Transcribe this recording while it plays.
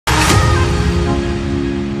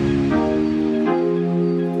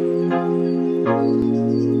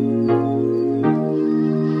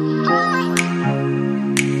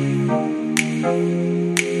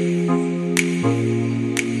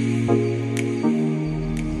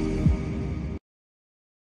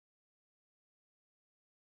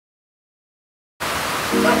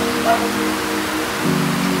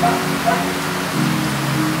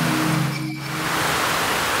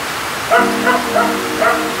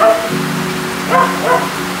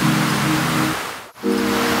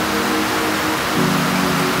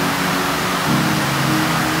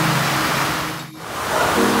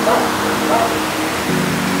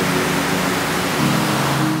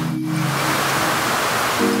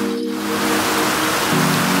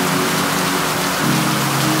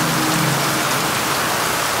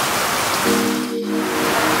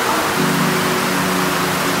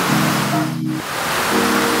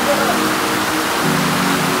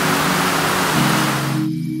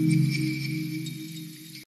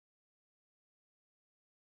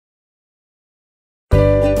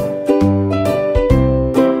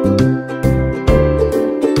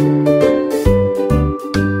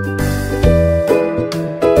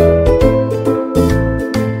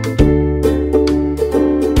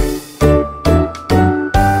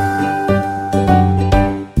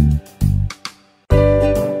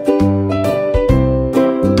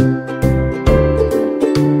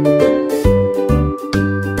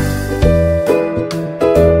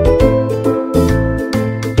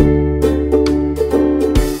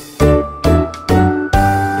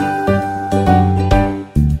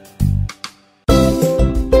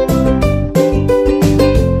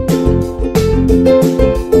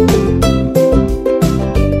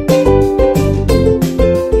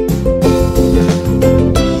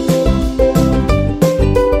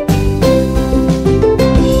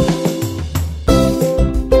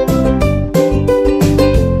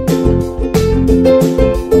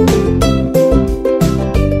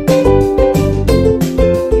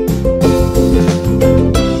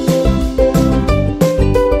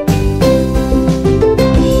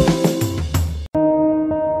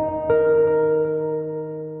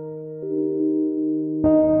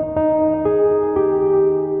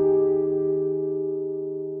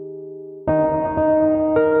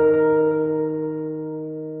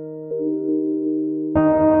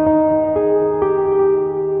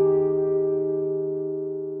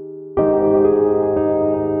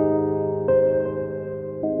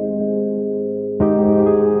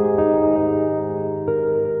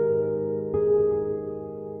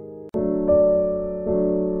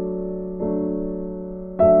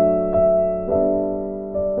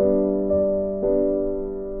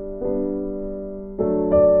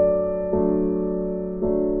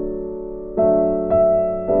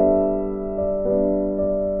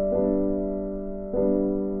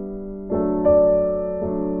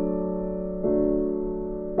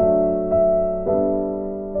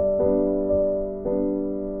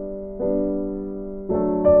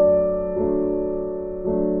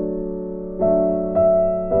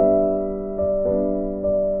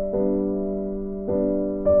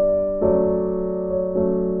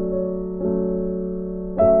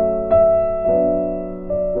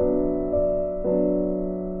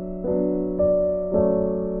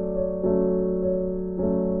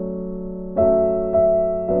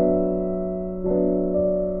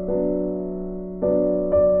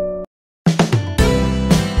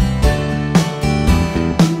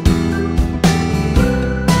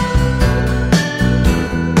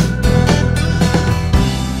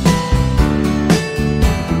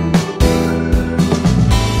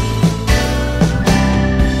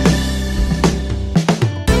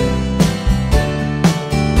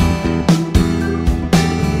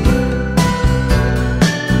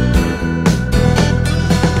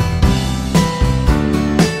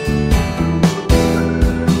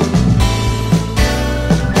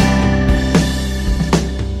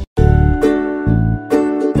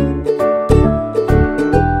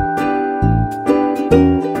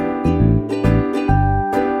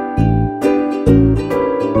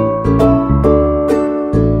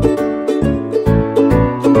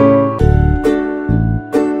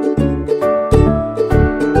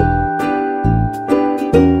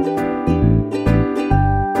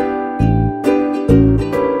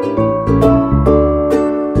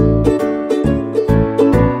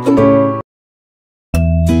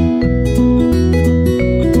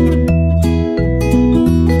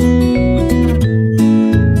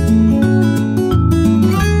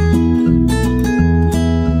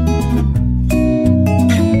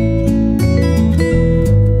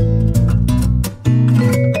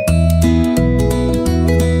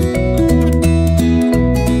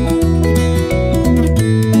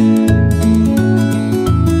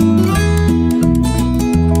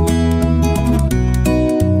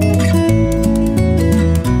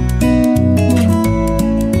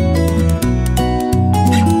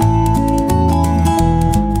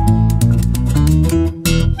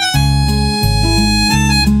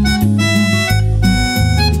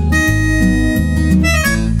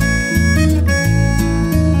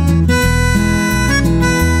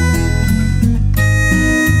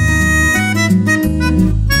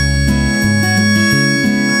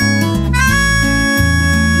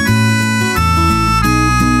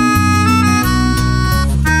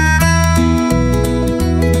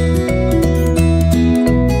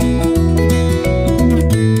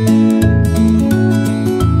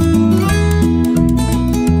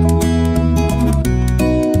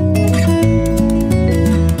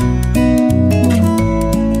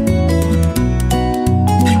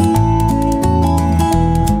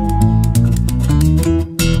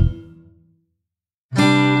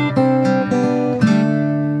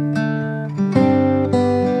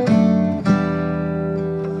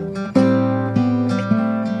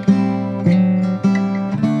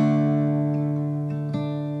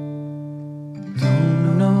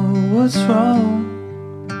what's wrong,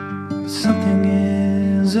 something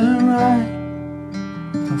isn't right.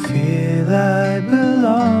 Don't feel I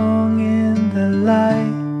belong in the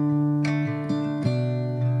light.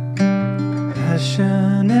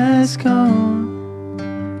 Passion has gone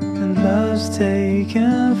and love's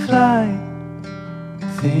taken flight.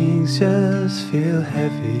 Things just feel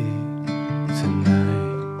heavy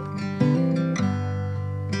tonight.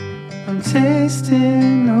 I'm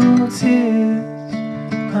tasting no tears,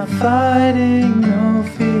 I'm fighting no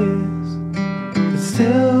fears, but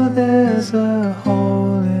still there's a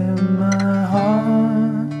hole in my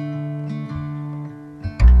heart.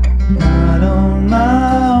 Not on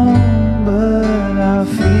my own, but I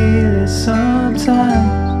feel it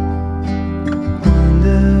sometimes.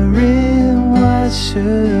 Wondering what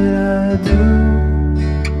should I do?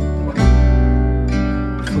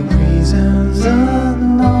 For reasons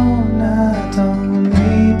unknown, I don't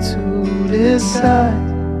need to decide.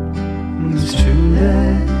 It's true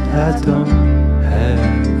that I don't have a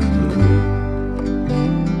clue.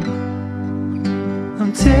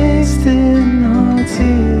 I'm tasting no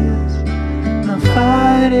tears, not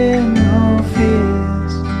fighting no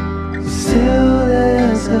fears, but still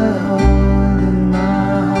there's a hole in my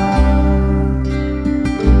heart.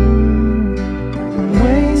 I'm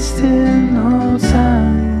wasting no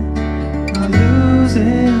time, I'm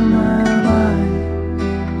losing my mind,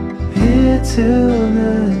 here till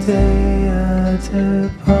the day I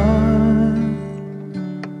depart.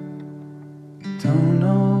 Don't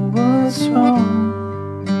know what's wrong,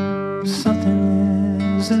 something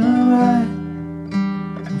isn't right.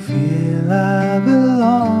 Don't feel I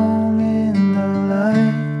belong in the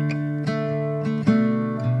light.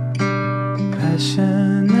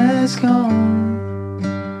 Passion has gone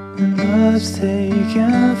and love's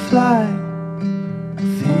taken flight.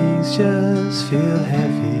 Things just feel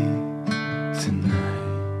heavy tonight.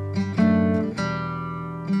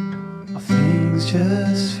 Things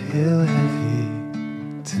just feel heavy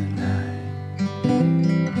tonight.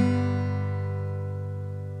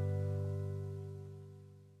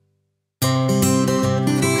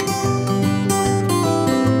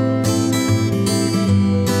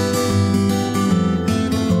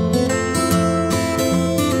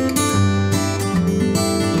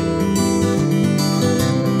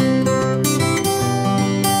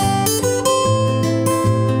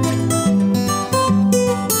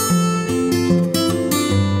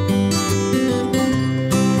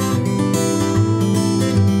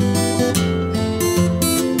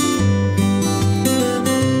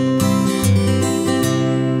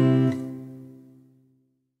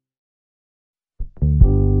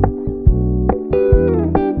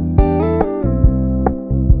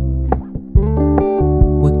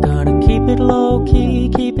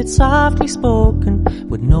 Softly spoken,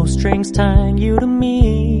 with no strings tying you to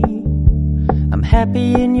me. I'm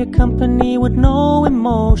happy in your company with no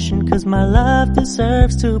emotion, 'cause my love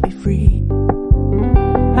deserves to be free.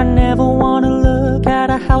 I never wanna look at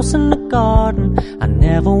a house in the garden, I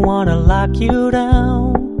never wanna lock you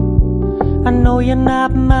down. I know you're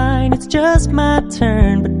not mine, it's just my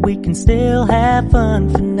turn, but we can still have fun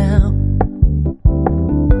for now.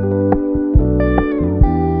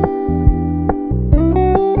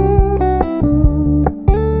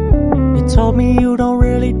 Told me you don't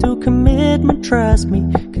really do commitment, trust me,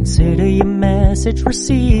 consider your message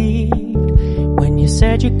received. When you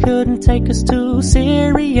said you couldn't take us too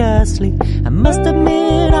seriously, I must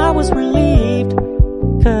admit I was relieved.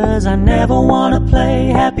 'Cause I never wanna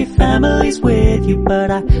play happy families with you, but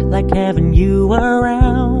I like having you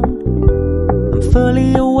around. I'm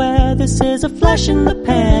fully aware this is a flash in the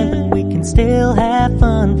pan, but we can still have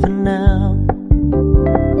fun for now.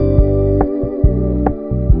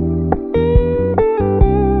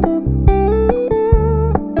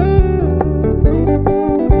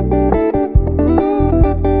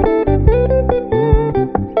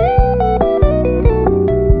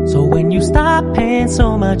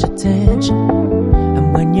 So much attention,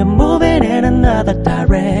 and when you're moving in another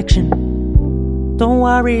direction, don't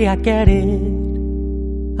worry, I get it.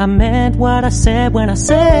 I meant what I said when I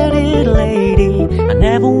said it, lady. I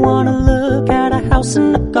never wanna look at a house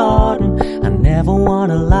in the garden, I never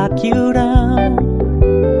wanna lock you down.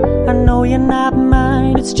 I know you're not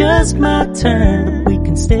mine, it's just my turn, but we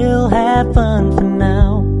can still have fun for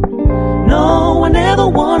now. No, I never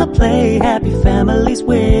wanna play happy families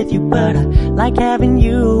with you, but I like having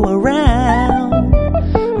you around.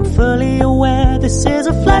 I'm fully aware this is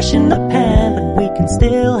a flash in the pan, but we can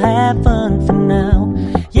still have fun for now.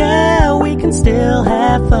 Yeah, we can still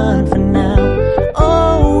have fun for now.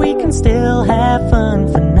 Oh, we can still have fun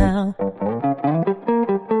for